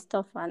doing his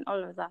stuff and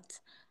all of that.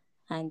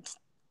 And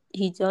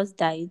he just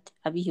died.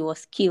 I mean, he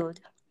was killed.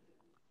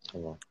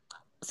 Oh.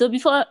 So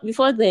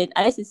before then,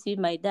 I used to see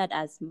my dad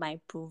as my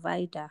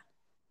provider.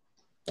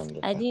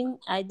 Wonderful.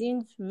 I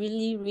didn't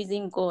really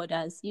reason God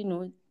as,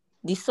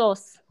 the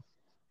source.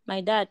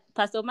 My dad,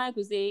 Pastor Mike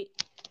would say,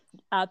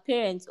 our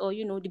parents or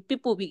the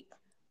people we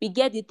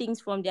get the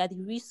things from, they are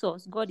the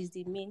resource. God is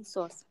the main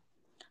source.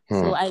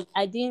 So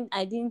I didn't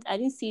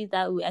see it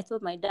that way. I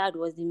thought my dad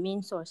was the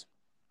main source.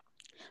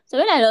 So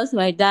when I lost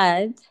my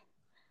dad,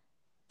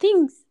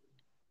 things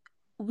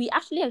we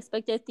actually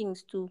expected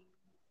things to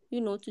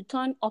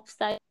turn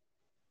upside.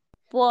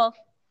 But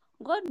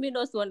God made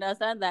us to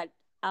understand that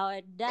our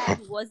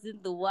dad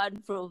wasn't the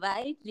one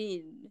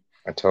providing.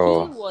 At He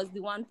all. was the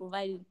one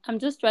providing. I'm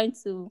not trying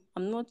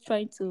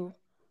to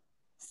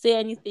say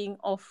anything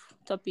off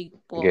topic,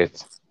 but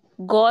Get.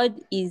 God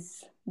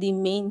is the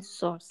main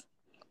source.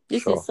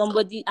 This is Sure.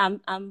 somebody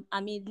I'm a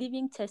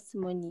living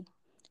testimony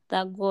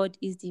that God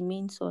is the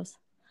main source.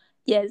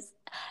 Yes.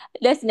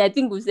 Listen, I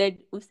think we said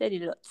a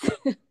lot.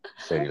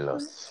 Said a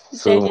lot. We So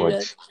said a lot.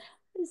 much.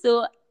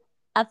 So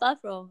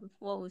apart from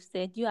what we've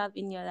said, do you have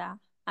any other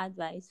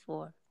advice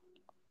for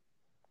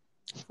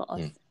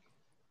us?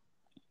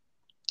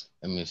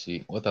 Let me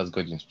see. What has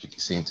God been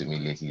saying to me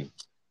lately?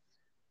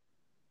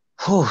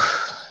 Whew.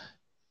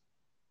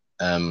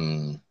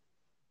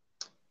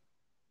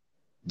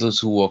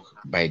 Those who walk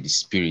by the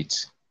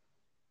Spirit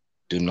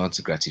do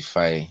not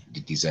gratify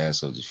the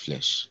desires of the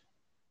flesh.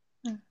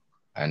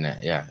 And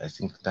I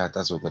think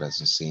that's what God has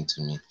been saying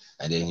to me.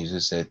 And then he also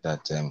said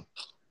that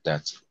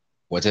that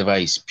whatever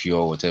is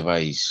pure, whatever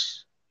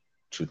is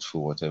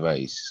truthful, whatever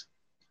is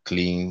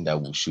clean,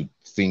 that we should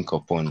think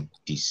upon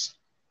this.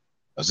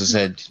 Also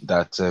said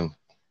that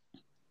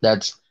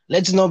that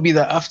let's not be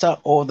that after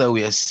all that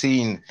we are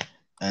saying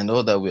and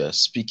all that we are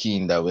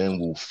speaking, that when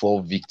we'll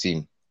fall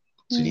victim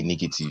to the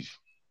negative.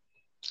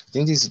 I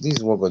think this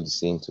is what God is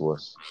saying to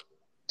us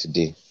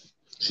today.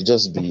 We should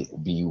just be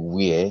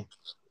aware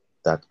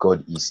that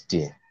God is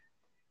there.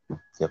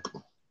 Yep.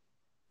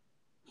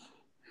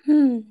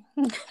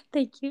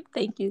 Thank you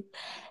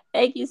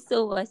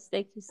so much.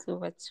 Thank you so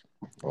much.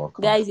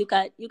 Welcome. Guys, you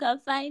can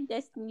find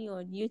Destiny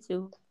on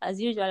YouTube as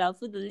usual. I'll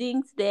put the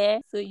links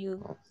there so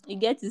you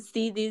get to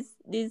see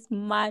this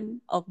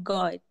man of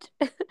God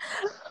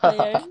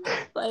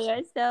for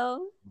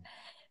yourself.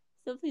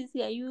 So please,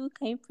 can you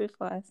pray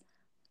for us?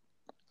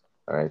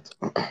 All right.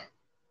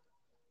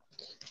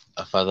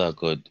 Our Father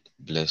God,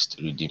 blessed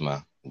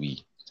Redeemer,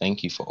 we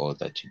thank you for all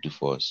that you do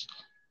for us.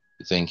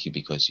 We thank you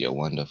because you're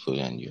wonderful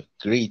and you're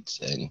great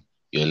and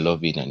you're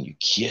loving and you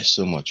care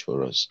so much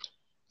for us.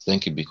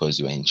 Thank you because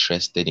you are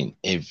interested in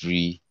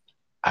every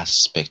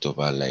aspect of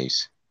our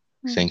lives.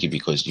 Thank you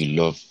because you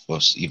love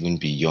us even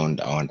beyond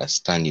our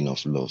understanding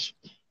of love.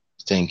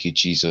 Thank you,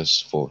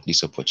 Jesus, for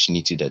this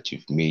opportunity that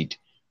you've made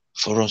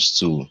for us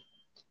to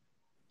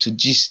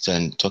gist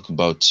and talk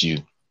about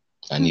you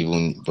and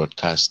even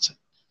broadcast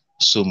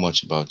so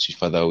much about you.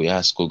 Father, we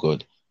ask, oh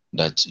God,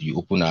 that you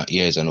open our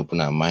ears and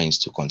open our minds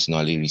to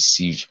continually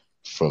receive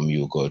from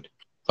you, God.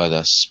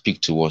 Father,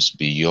 speak to us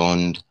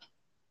beyond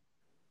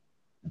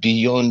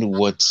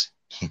what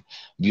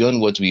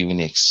we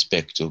even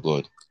expect, oh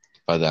God.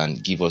 Father,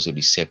 and give us a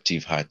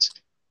receptive heart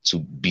to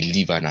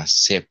believe and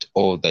accept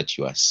all that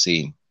you are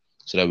saying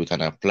so that we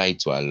can apply it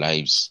to our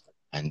lives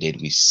and then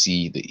we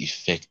see the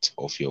effect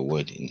of your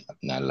word in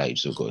our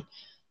lives, oh God.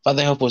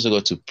 Father, help us, oh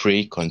God, to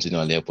pray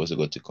continually. Help us, oh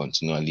God, to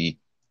continually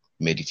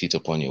meditate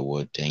upon your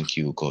word. Thank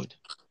you, God.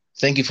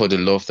 Thank you for the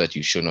love that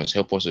you've shown us.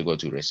 Help us, oh God,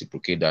 to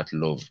reciprocate that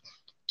love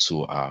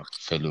to our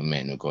fellow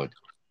men, oh God.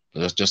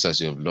 Just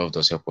as you have loved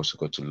us, help us, oh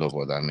God, to love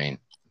other men.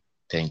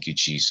 Thank you,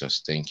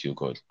 Jesus. Thank you,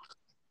 God.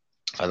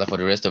 Father, for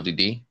the rest of the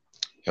day,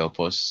 help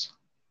us,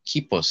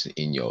 keep us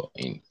within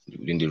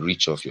the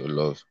reach of your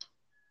love,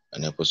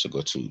 and help us, oh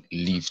God, to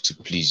live to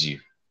please you.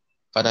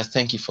 Father,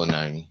 thank you for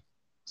Nari.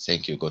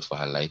 Thank you, God, for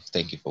her life.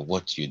 Thank you for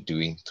what you're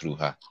doing through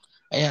her.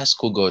 I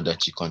ask, oh God,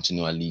 that you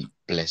continually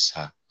bless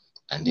her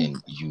and then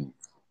you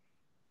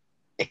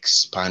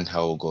expand her,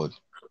 oh God.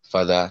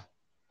 Father,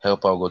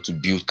 help her, oh God, to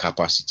build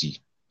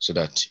capacity so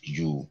that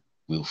you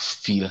will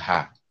fill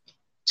her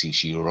till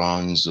she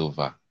runs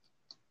over.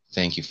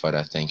 Thank you,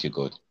 Father. Thank you,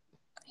 God.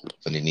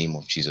 For the name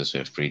of Jesus, we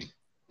have prayed.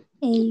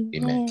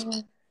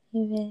 Amen.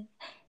 Amen.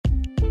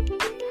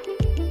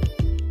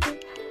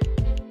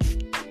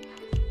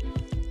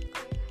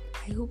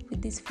 hope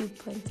with these few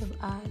points of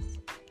ours,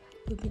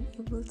 we've been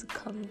able to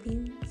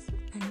convince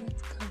and not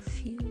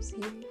confuse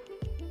you.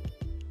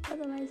 What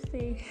am I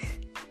saying?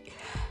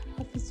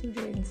 Happy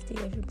Children's Day,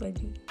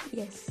 everybody.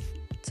 Yes,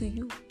 to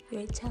you,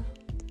 you're a child.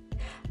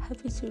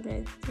 Happy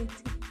Children's Day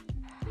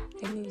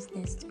to you. I know it's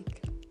next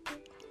week.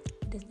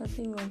 There's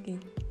nothing wrong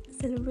in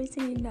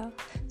celebrating it now.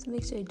 So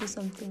make sure you do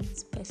something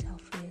special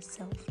for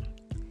yourself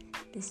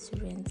this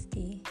Children's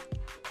Day.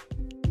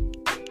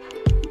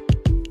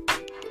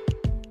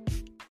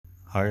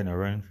 Hi,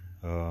 Naren.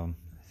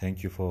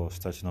 Thank you for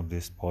starting up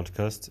this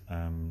podcast.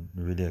 I'm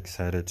really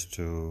excited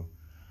to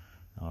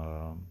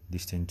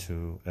listen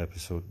to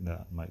episode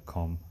that might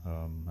come,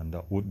 and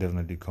that would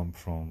definitely come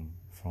from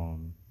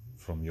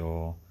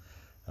your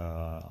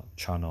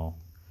channel.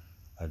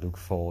 I look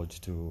forward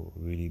to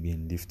really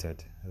being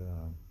lifted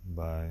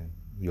by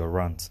your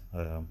rant,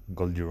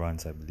 godly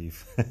rant, I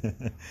believe.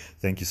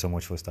 Thank you so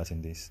much for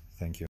starting this.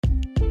 Thank you.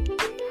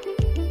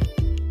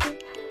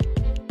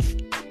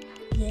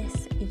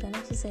 Yes, you can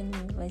also send me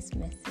a voice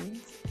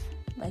message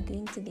by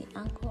going to the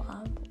Anchor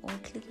app or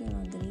clicking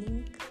on the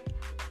link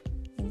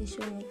in the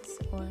show notes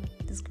or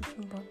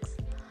description box.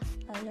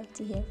 I'd love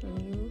to hear from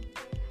you.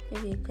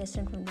 Maybe a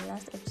question from the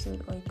last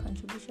episode or a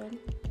contribution,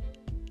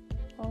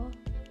 or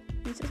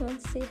you just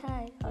want to say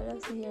hi. I'd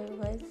love to hear your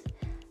voice.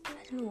 I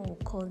don't know what we'll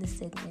call this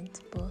segment,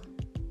 but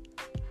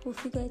we'll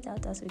figure it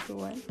out as we go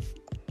on.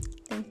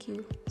 Thank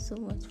you so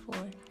much for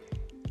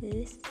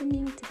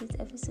listening to this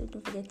episode.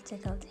 Don't forget to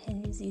check out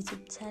Henry's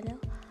YouTube channel.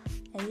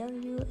 I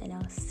love you, and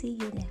I'll see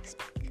you next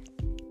week.